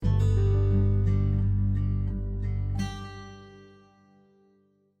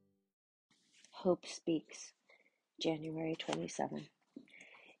Hope Speaks, January 27.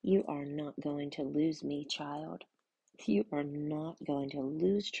 You are not going to lose me, child. You are not going to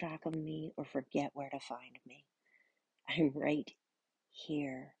lose track of me or forget where to find me. I'm right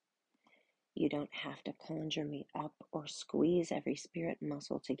here. You don't have to conjure me up or squeeze every spirit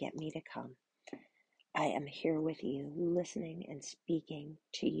muscle to get me to come. I am here with you, listening and speaking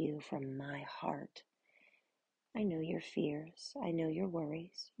to you from my heart. I know your fears. I know your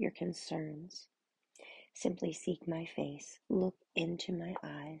worries, your concerns. Simply seek my face, look into my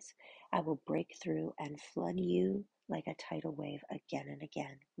eyes. I will break through and flood you like a tidal wave again and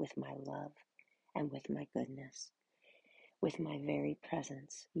again with my love and with my goodness. With my very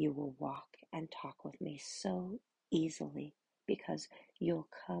presence, you will walk and talk with me so easily because you'll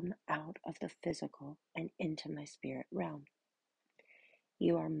come out of the physical and into my spirit realm.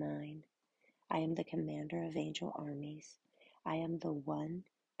 You are mine. I am the commander of angel armies. I am the one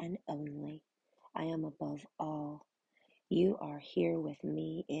and only. I am above all. You are here with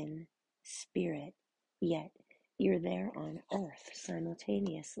me in spirit, yet you're there on earth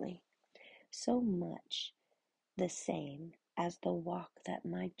simultaneously. So much the same as the walk that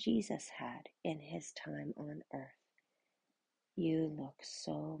my Jesus had in his time on earth. You look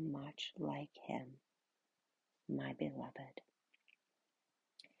so much like him, my beloved.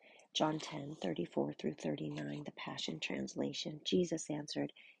 John 10:34 through 39, the Passion Translation. Jesus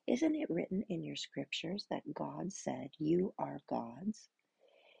answered, "Isn't it written in your scriptures that God said you are gods?"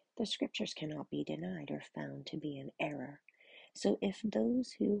 The scriptures cannot be denied or found to be in error. So if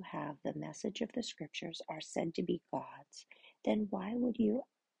those who have the message of the scriptures are said to be gods, then why would you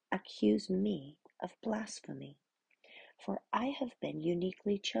accuse me of blasphemy? For I have been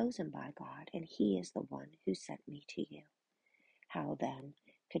uniquely chosen by God, and he is the one who sent me to you. How then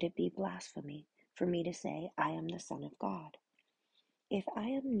could it be blasphemy for me to say I am the Son of God? If I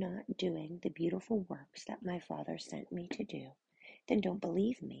am not doing the beautiful works that my Father sent me to do, then don't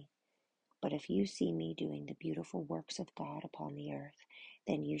believe me. But if you see me doing the beautiful works of God upon the earth,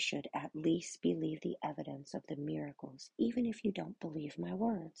 then you should at least believe the evidence of the miracles, even if you don't believe my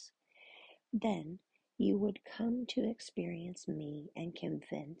words. Then you would come to experience me and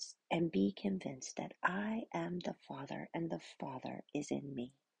be convinced that I am the Father and the Father is in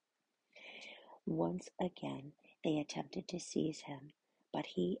me. Once again they attempted to seize him, but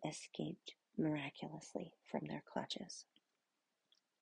he escaped miraculously from their clutches.